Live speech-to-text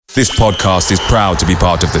This podcast is proud to be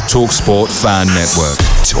part of the TalkSport Fan Network.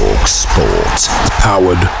 TalkSport.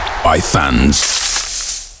 Powered by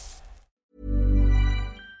fans.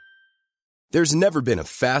 There's never been a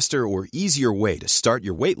faster or easier way to start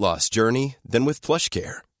your weight loss journey than with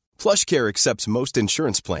PlushCare. PlushCare accepts most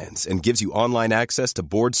insurance plans and gives you online access to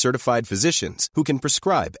board-certified physicians who can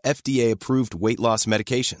prescribe FDA-approved weight loss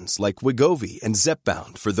medications like Wegovy and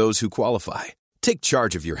Zepbound for those who qualify. Take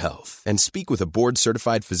charge of your health and speak with a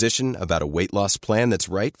board-certified physician about a weight loss plan that's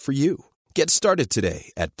right for you. Get started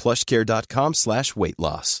today at plushcare.com/weight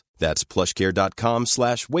loss. That's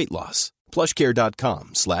plushcare.com/weight loss.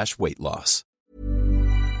 plushcare.com/weight loss.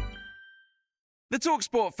 The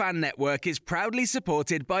TalkSport Fan Network is proudly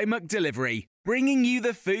supported by McDelivery, bringing you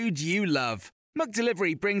the food you love.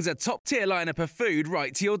 McDelivery brings a top-tier lineup of food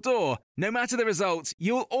right to your door. No matter the result,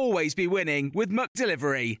 you'll always be winning with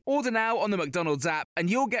McDelivery. Order now on the McDonald's app and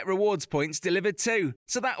you'll get rewards points delivered too.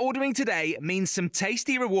 So that ordering today means some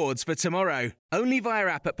tasty rewards for tomorrow. Only via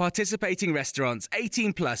app at participating restaurants.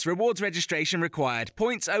 18 plus. Rewards registration required.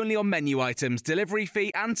 Points only on menu items. Delivery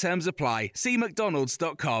fee and terms apply. See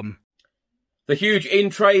mcdonalds.com. The huge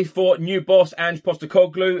in-tray for new boss Ange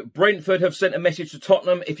Postecoglou. Brentford have sent a message to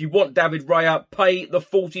Tottenham. If you want David Raya, pay the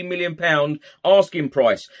 £40 million asking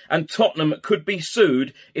price. And Tottenham could be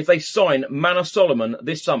sued if they sign Manor Solomon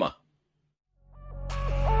this summer.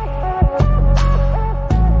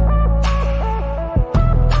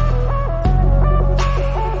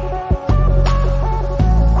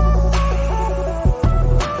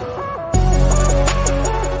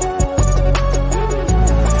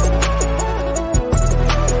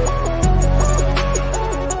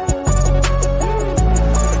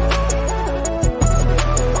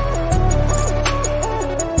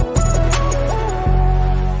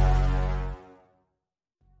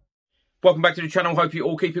 Welcome back to the channel. Hope you're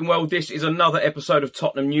all keeping well. This is another episode of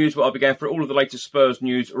Tottenham News, where I'll be going through all of the latest Spurs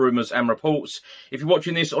news, rumours and reports. If you're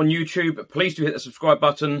watching this on YouTube, please do hit the subscribe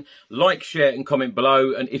button, like, share and comment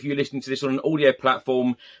below. And if you're listening to this on an audio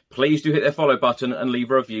platform, please do hit the follow button and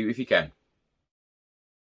leave a review if you can.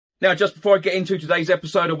 Now, just before I get into today's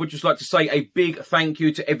episode, I would just like to say a big thank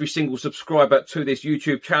you to every single subscriber to this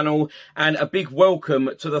YouTube channel, and a big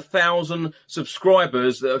welcome to the 1,000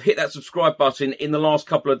 subscribers that have hit that subscribe button in the last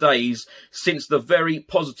couple of days since the very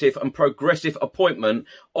positive and progressive appointment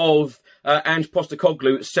of Ange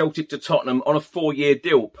Postecoglou, Celtic to Tottenham on a 4-year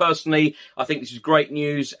deal. Personally, I think this is great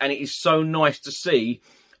news, and it is so nice to see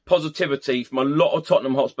positivity from a lot of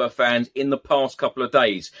Tottenham Hotspur fans in the past couple of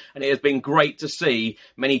days. And it has been great to see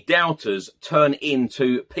many doubters turn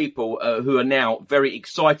into people who are now very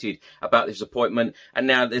excited about this appointment. And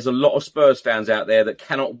now there's a lot of Spurs fans out there that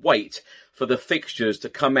cannot wait for the fixtures to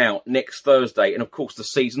come out next Thursday and, of course, the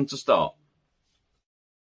season to start.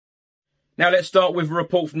 Now let's start with a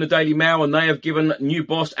report from the Daily Mail, and they have given new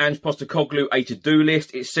boss Ange Postecoglou a to-do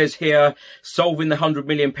list. It says here, solving the £100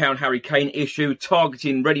 million Harry Kane issue,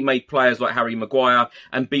 targeting ready-made players like Harry Maguire,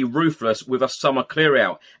 and be ruthless with a summer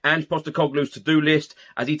clear-out. Ange Postecoglou's to-do list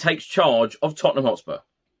as he takes charge of Tottenham Hotspur.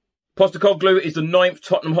 Postecoglou is the 9th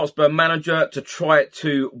Tottenham Hotspur manager to try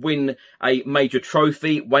to win a major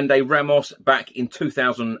trophy. Juande Ramos back in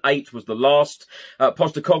 2008 was the last.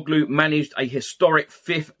 Postecoglou managed a historic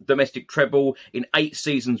 5th domestic treble in 8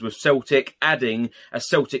 seasons with Celtic, adding a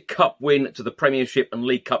Celtic Cup win to the Premiership and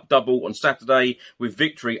League Cup double on Saturday with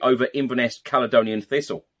victory over Inverness Caledonian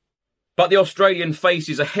Thistle. But the Australian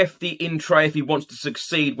faces a hefty in-tray if he wants to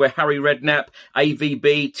succeed, where Harry Redknapp,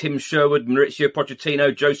 AVB, Tim Sherwood, Mauricio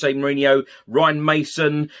Pochettino, Jose Mourinho, Ryan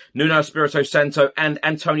Mason, Nuno Espirito Santo and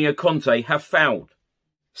Antonio Conte have fouled.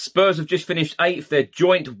 Spurs have just finished 8th, their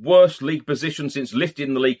joint worst league position since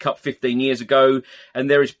lifting the League Cup 15 years ago, and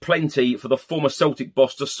there is plenty for the former Celtic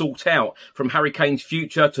boss to sort out, from Harry Kane's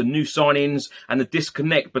future to new signings and the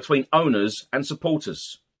disconnect between owners and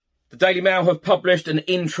supporters. The Daily Mail have published an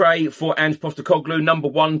in-tray for Ange Postecoglou. Number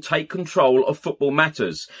 1, take control of football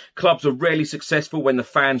matters. Clubs are rarely successful when the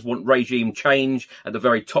fans want regime change at the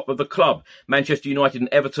very top of the club. Manchester United and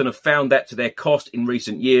Everton have found that to their cost in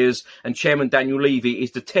recent years, and Chairman Daniel Levy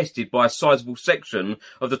is detested by a sizable section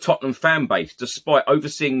of the Tottenham fan base, despite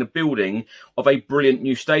overseeing the building of a brilliant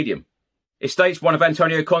new stadium. It states one of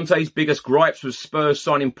Antonio Conte's biggest gripes was Spurs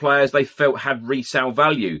signing players they felt had resale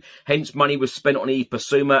value. Hence, money was spent on Yves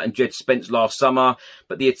Bissouma and Jed Spence last summer,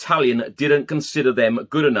 but the Italian didn't consider them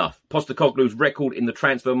good enough. Postecoglou's record in the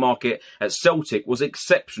transfer market at Celtic was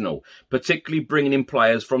exceptional, particularly bringing in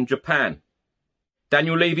players from Japan.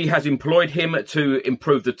 Daniel Levy has employed him to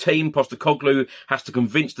improve the team. Postecoglou has to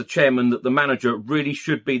convince the chairman that the manager really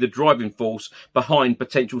should be the driving force behind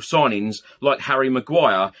potential signings like Harry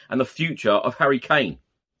Maguire and the future of Harry Kane.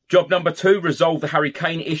 Job number 2, resolve the Harry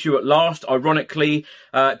Kane issue at last. Ironically,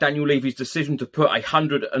 Daniel Levy's decision to put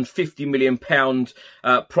 £150 million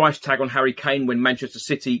price tag on Harry Kane when Manchester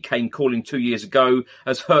City came calling 2 years ago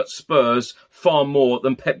has hurt Spurs far more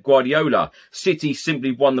than Pep Guardiola. City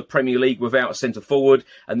simply won the Premier League without a centre-forward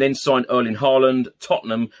and then signed Erling Haaland.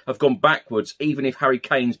 Tottenham have gone backwards, even if Harry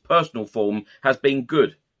Kane's personal form has been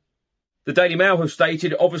good. The Daily Mail have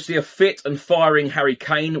stated, obviously a fit and firing Harry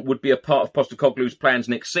Kane would be a part of Postecoglou's plans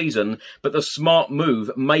next season, but the smart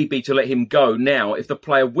move may be to let him go now if the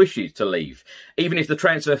player wishes to leave. Even if the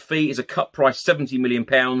transfer fee is a cut price £70 million,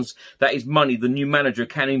 that is money the new manager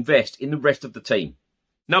can invest in the rest of the team.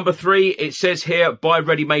 Number 3, it says here, buy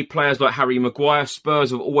ready-made players like Harry Maguire.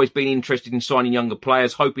 Spurs have always been interested in signing younger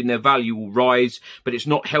players, hoping their value will rise, but it's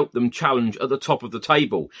not helped them challenge at the top of the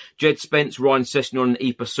table. Jed Spence, Ryan Sessegnon and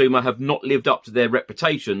Ipa Suma have not lived up to their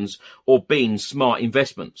reputations or been smart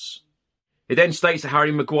investments. It then states that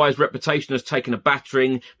Harry Maguire's reputation has taken a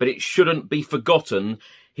battering, but it shouldn't be forgotten.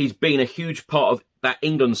 He's been a huge part of that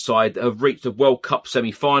England side that have reached a World Cup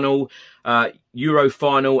semi-final, Euro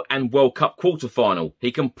final and World Cup quarter-final.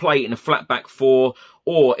 He can play in a flat-back 4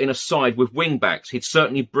 or in a side with wing-backs. He'd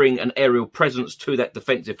certainly bring an aerial presence to that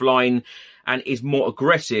defensive line and is more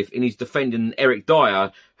aggressive in his defending than Eric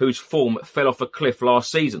Dyer, whose form fell off a cliff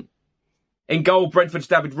last season. In goal, Brentford's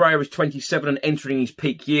David Raya is 27 and entering his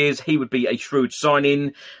peak years. He would be a shrewd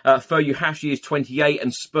sign-in. Furuhashi is 28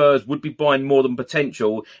 and Spurs would be buying more than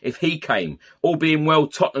potential if he came. All being well,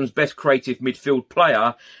 Tottenham's best creative midfield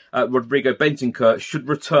player, Rodrigo Bentancur, should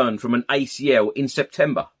return from an ACL in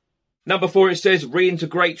September. Number 4, it says,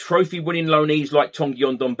 reintegrate trophy-winning loanees like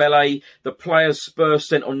Tanguy Ndombele. The players Spurs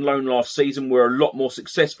sent on loan last season were a lot more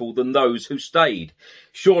successful than those who stayed.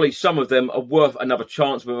 Surely some of them are worth another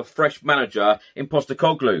chance with a fresh manager in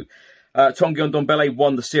Postecoglou. Tanguy Ndombele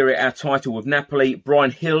won the Serie A title with Napoli, Brian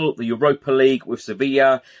Hill the Europa League with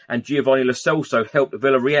Sevilla, and Giovanni Lo Celso helped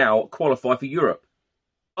Villarreal qualify for Europe.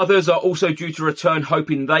 Others are also due to return,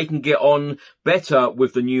 hoping they can get on better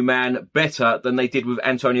with the new man, better than they did with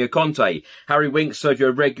Antonio Conte. Harry Winks,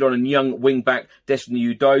 Sergio Reguilon and young wing-back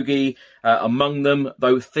Destiny Udogie among them,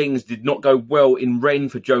 though things did not go well in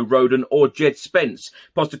Rennes for Joe Rodon or Jed Spence.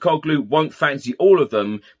 Postecoglou won't fancy all of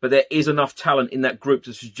them, but there is enough talent in that group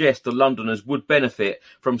to suggest the Londoners would benefit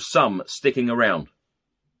from some sticking around.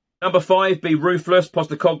 Number 5, be ruthless.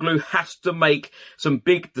 Postecoglou has to make some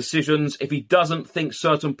big decisions. If he doesn't think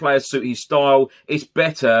certain players suit his style, it's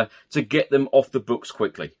better to get them off the books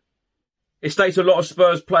quickly. It states a lot of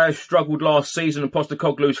Spurs players struggled last season and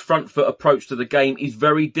Postecoglou's front foot approach to the game is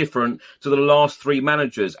very different to the last 3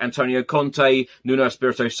 managers, Antonio Conte, Nuno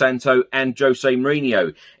Espirito Santo and Jose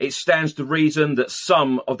Mourinho. It stands to reason that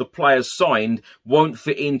some of the players signed won't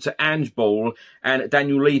fit into Ange Ball and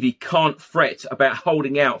Daniel Levy can't fret about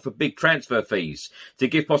holding out for big transfer fees. To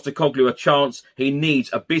give Postecoglou a chance, he needs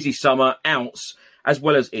a busy summer, outs as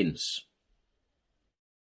well as ins.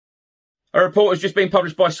 A report has just been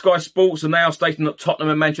published by Sky Sports and they are stating that Tottenham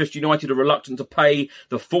and Manchester United are reluctant to pay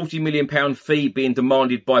the £40 million fee being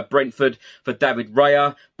demanded by Brentford for David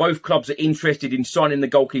Raya. Both clubs are interested in signing the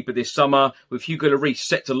goalkeeper this summer, with Hugo Lloris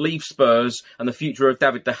set to leave Spurs and the future of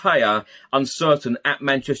David De Gea uncertain at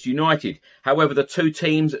Manchester United. However, the two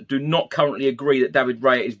teams do not currently agree that David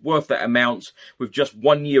Raya is worth that amount, with just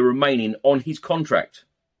 1 year remaining on his contract.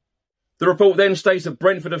 The report then states that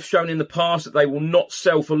Brentford have shown in the past that they will not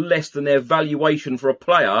sell for less than their valuation for a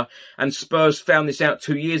player, and Spurs found this out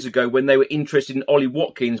 2 years ago when they were interested in Ollie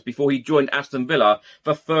Watkins before he joined Aston Villa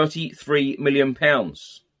for £33 million.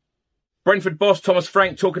 Brentford boss Thomas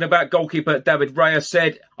Frank, talking about goalkeeper David Raya,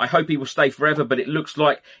 said, "I hope he will stay forever, but it looks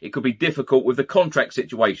like it could be difficult with the contract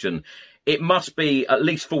situation. It must be at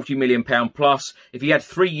least £40 million plus. If he had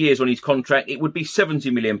 3 years on his contract, it would be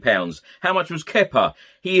 £70 million. How much was Kepa?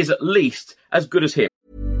 He is at least as good as him."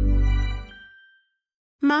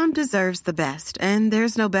 Mom deserves the best, and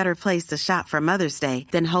there's no better place to shop for Mother's Day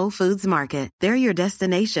than Whole Foods Market. They're your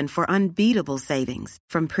destination for unbeatable savings,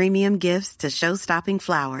 from premium gifts to show-stopping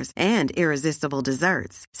flowers and irresistible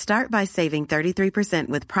desserts. Start by saving 33%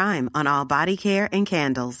 with Prime on all body care and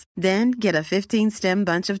candles. Then get a 15-stem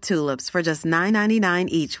bunch of tulips for just $9.99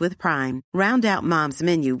 each with Prime. Round out Mom's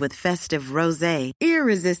menu with festive rosé,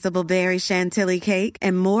 irresistible berry chantilly cake,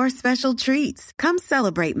 and more special treats. Come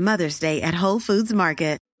celebrate Mother's Day at Whole Foods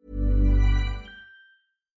Market.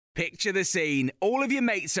 Picture the scene. All of your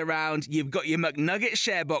mates around, you've got your McNugget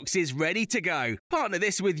share boxes ready to go. Partner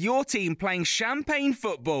this with your team playing champagne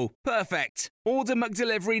football. Perfect. Order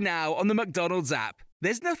McDelivery now on the McDonald's app.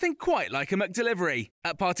 There's nothing quite like a McDelivery.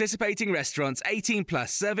 At participating restaurants, 18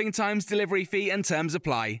 plus, serving times, delivery fee and terms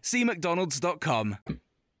apply. See mcdonalds.com.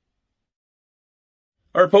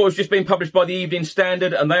 A report has just been published by the Evening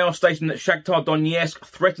Standard, and they are stating that Shakhtar Donetsk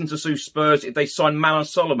threatened to sue Spurs if they sign Malan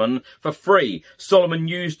Solomon for free. Solomon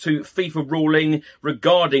used to FIFA ruling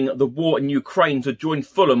regarding the war in Ukraine to join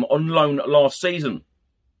Fulham on loan last season.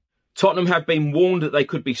 Tottenham have been warned that they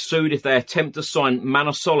could be sued if they attempt to sign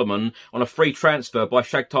Malan Solomon on a free transfer by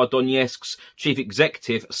Shakhtar Donetsk's chief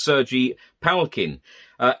executive, Sergei Palkin.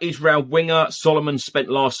 Israel winger Solomon spent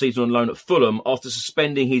last season on loan at Fulham after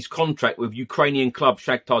suspending his contract with Ukrainian club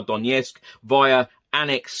Shakhtar Donetsk via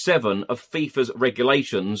Annex 7 of FIFA's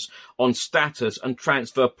regulations on status and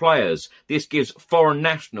transfer players. This gives foreign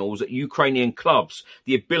nationals at Ukrainian clubs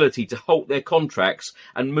the ability to halt their contracts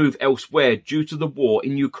and move elsewhere due to the war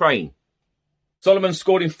in Ukraine. Solomon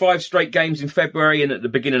scored in 5 straight games in February and at the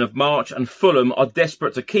beginning of March, and Fulham are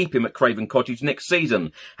desperate to keep him at Craven Cottage next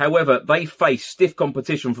season. However, they face stiff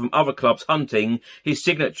competition from other clubs hunting his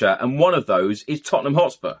signature, and one of those is Tottenham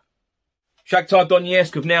Hotspur. Shakhtar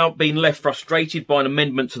Donetsk have now been left frustrated by an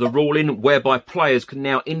amendment to the ruling whereby players can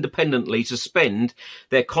now independently suspend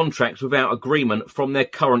their contracts without agreement from their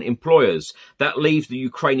current employers. That leaves the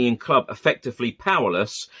Ukrainian club effectively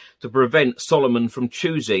powerless to prevent Solomon from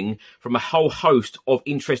choosing from a whole host of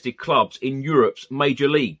interested clubs in Europe's major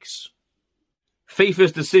leagues.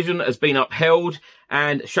 FIFA's decision has been upheld,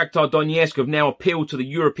 and Shakhtar Donetsk have now appealed to the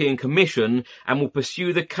European Commission and will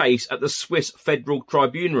pursue the case at the Swiss Federal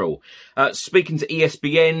Tribunal. Speaking to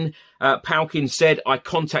ESPN, Palkin said, "I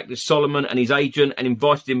contacted Solomon and his agent and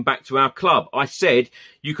invited him back to our club. I said,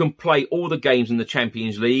 you can play all the games in the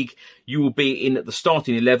Champions League. You will be in the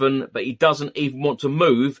starting 11, but he doesn't even want to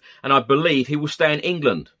move, and I believe he will stay in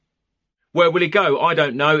England." Where will he go? I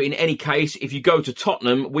don't know. In any case, if you go to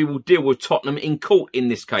Tottenham, we will deal with Tottenham in court in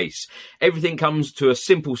this case. Everything comes to a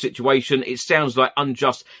simple situation. It sounds like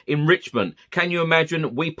unjust enrichment. Can you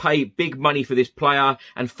imagine? We pay big money for this player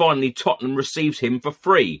and finally Tottenham receives him for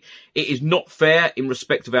free. It is not fair in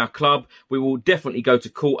respect of our club. We will definitely go to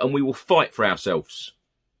court and we will fight for ourselves.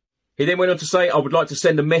 He then went on to say, "I would like to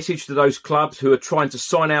send a message to those clubs who are trying to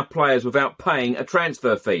sign our players without paying a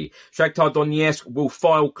transfer fee. Shakhtar Donetsk will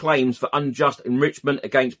file claims for unjust enrichment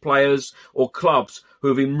against players or clubs who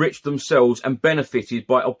have enriched themselves and benefited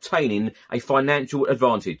by obtaining a financial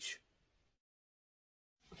advantage."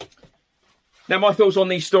 Now, my thoughts on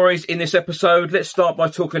these stories in this episode. Let's start by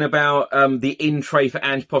talking about the in-tray for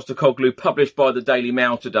Ange Postecoglou published by the Daily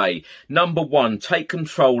Mail today. Number 1, take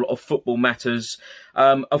control of football matters.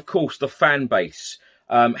 Of course, the fan base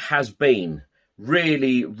has been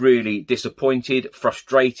really, really disappointed,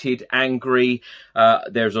 frustrated, angry.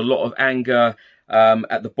 There's a lot of anger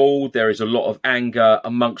at the board. There is a lot of anger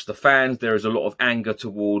amongst the fans. There is a lot of anger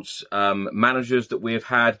towards managers that we have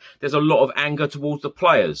had. There's a lot of anger towards the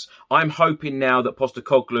players. I'm hoping now that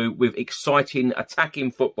Postecoglou, with exciting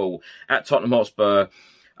attacking football at Tottenham Hotspur,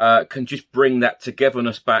 can just bring that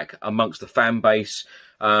togetherness back amongst the fan base.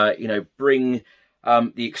 Bring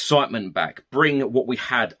the excitement back, bring what we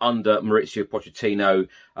had under Mauricio Pochettino,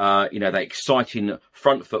 that exciting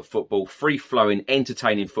front foot football, free-flowing,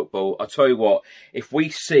 entertaining football. I tell you what, if we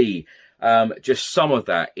see just some of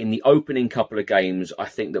that in the opening couple of games, I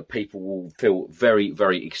think that people will feel very,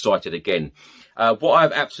 very excited again. What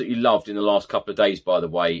I've absolutely loved in the last couple of days, by the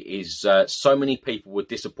way, is so many people were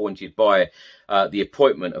disappointed by the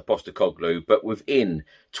appointment of Postecoglou, but within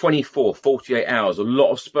 24, 48 hours, a lot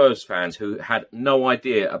of Spurs fans who had no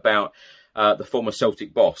idea about the former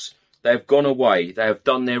Celtic boss, they have gone away, they have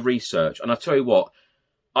done their research, and I tell you what,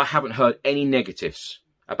 I haven't heard any negatives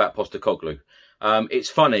about Postecoglou. It's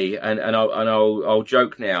funny, and I'll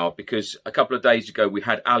joke now, because a couple of days ago we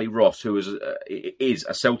had Ali Ross, who is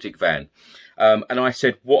a Celtic fan, and I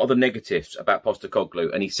said, what are the negatives about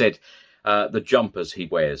Postecoglou? And he said, the jumpers he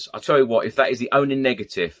wears. I tell you what, if that is the only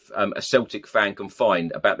negative a Celtic fan can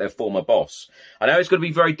find about their former boss, I know it's going to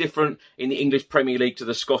be very different in the English Premier League to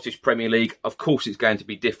the Scottish Premier League. Of course it's going to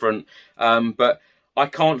be different, but I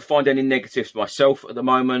can't find any negatives myself at the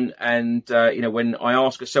moment. And, when I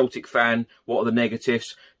ask a Celtic fan, what are the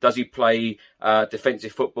negatives? Does he play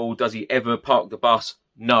defensive football? Does he ever park the bus?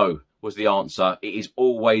 No, was the answer. It is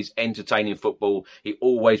always entertaining football. He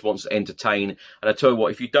always wants to entertain. And I tell you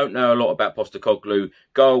what, if you don't know a lot about Postecoglou,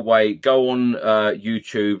 go away, go on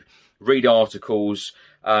YouTube, read articles,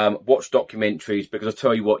 watch documentaries, because I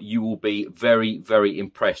tell you what, you will be very, very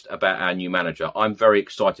impressed about our new manager. I'm very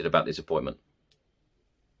excited about this appointment.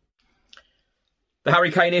 The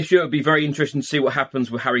Harry Kane issue, it'll be very interesting to see what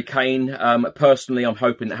happens with Harry Kane. Personally, I'm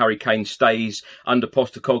hoping that Harry Kane stays under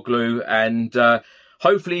Postecoglou and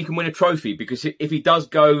hopefully he can win a trophy, because if he does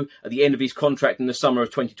go at the end of his contract in the summer of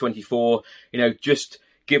 2024, just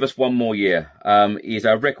give us one more year. He's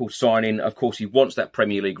a record signing. Of course, he wants that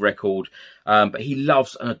Premier League record, but he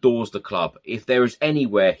loves and adores the club. If there is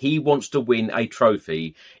anywhere he wants to win a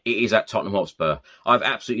trophy, it is at Tottenham Hotspur. I've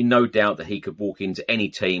absolutely no doubt that he could walk into any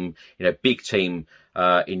team, big team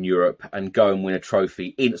in Europe, and go and win a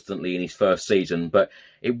trophy instantly in his first season. But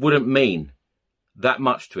it wouldn't mean that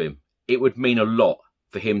much to him. It would mean a lot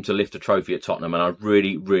for him to lift a trophy at Tottenham, and I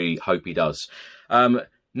really, really hope he does.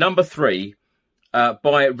 Number 3,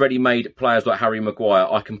 buy ready-made players like Harry Maguire.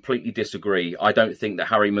 I completely disagree. I don't think that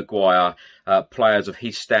Harry Maguire, players of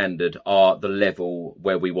his standard, are the level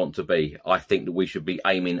where we want to be. I think that we should be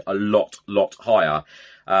aiming a lot higher.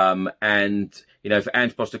 For Ange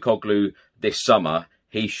Postecoglou this summer,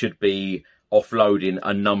 he should be offloading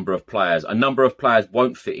a number of players. A number of players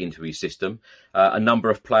won't fit into his system. A number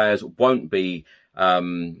of players won't be,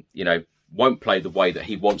 won't play the way that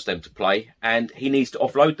he wants them to play, and he needs to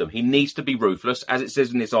offload them. He needs to be ruthless, as it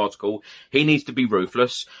says in this article. He needs to be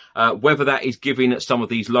ruthless. Whether that is giving some of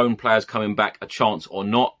these loan players coming back a chance or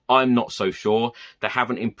not, I'm not so sure. They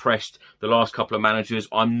haven't impressed the last couple of managers.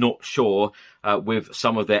 I'm not sure with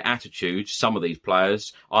some of their attitudes, some of these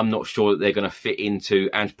players. I'm not sure that they're going to fit into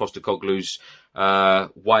Ange Postecoglou's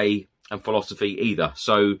way and philosophy either.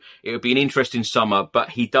 So it would be an interesting summer, but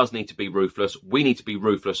he does need to be ruthless. We need to be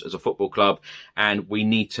ruthless as a football club, and we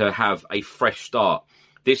need to have a fresh start.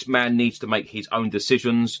 This man needs to make his own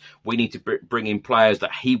decisions. We need to bring in players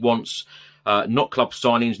that he wants, not club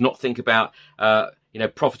signings, not think about,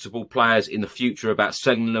 profitable players in the future, about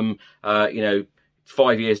selling them,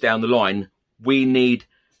 5 years down the line. We need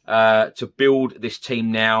to build this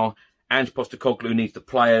team now. Ange Postecoglou needs the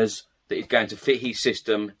players that is going to fit his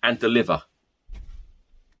system and deliver.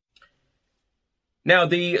 Now,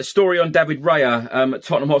 the story on David Raya,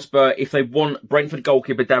 Tottenham Hotspur, if they want Brentford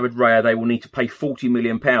goalkeeper David Raya, they will need to pay £40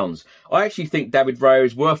 million. I actually think David Raya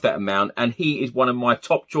is worth that amount, and he is one of my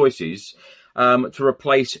top choices to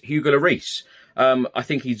replace Hugo Lloris. I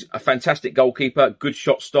think he's a fantastic goalkeeper, good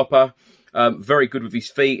shot stopper, very good with his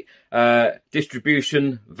feet,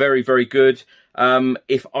 distribution, very, very good.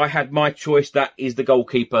 If I had my choice, that is the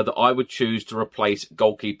goalkeeper that I would choose to replace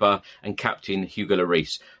goalkeeper and captain Hugo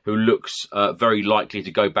Lloris, who looks very likely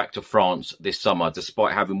to go back to France this summer,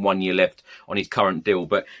 despite having 1 year left on his current deal.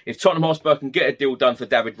 But if Tottenham Hotspur can get a deal done for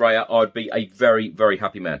David Raya, I'd be a very, very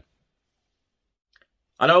happy man.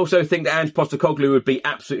 And I also think that Ange Postecoglou would be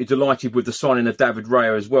absolutely delighted with the signing of David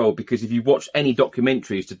Raya as well, because if you watch any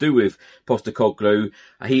documentaries to do with Postecoglou,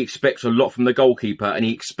 he expects a lot from the goalkeeper, and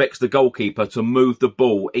he expects the goalkeeper to move the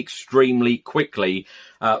ball extremely quickly,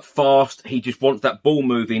 fast. He just wants that ball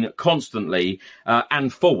moving constantly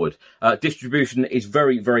and forward. Distribution is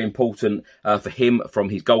very, very important for him from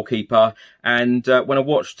his goalkeeper. And when I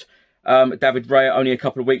watched David Raya only a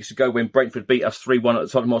couple of weeks ago when Brentford beat us 3-1 at the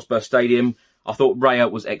Tottenham Hotspur Stadium, I thought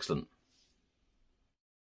Raya was excellent.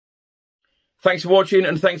 Thanks for watching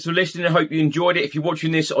and thanks for listening. I hope you enjoyed it. If you're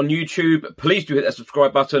watching this on YouTube, please do hit that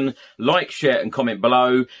subscribe button, like, share and comment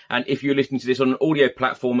below. And if you're listening to this on an audio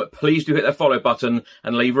platform, please do hit that follow button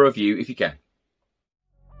and leave a review if you can.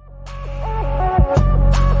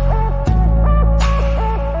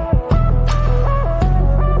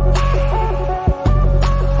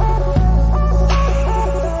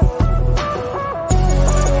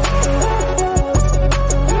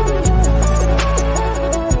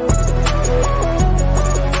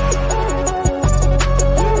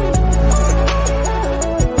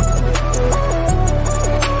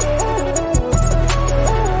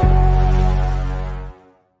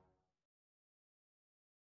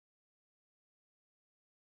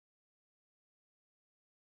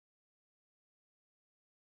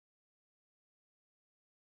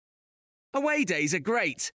 Away days are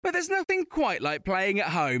great, but there's nothing quite like playing at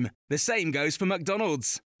home. The same goes for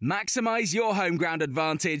McDonald's. Maximise your home ground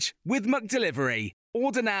advantage with McDelivery.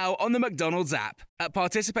 Order now on the McDonald's app. At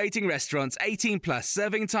participating restaurants, 18 plus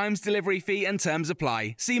serving times, delivery fee and terms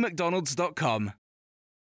apply. See mcdonalds.com.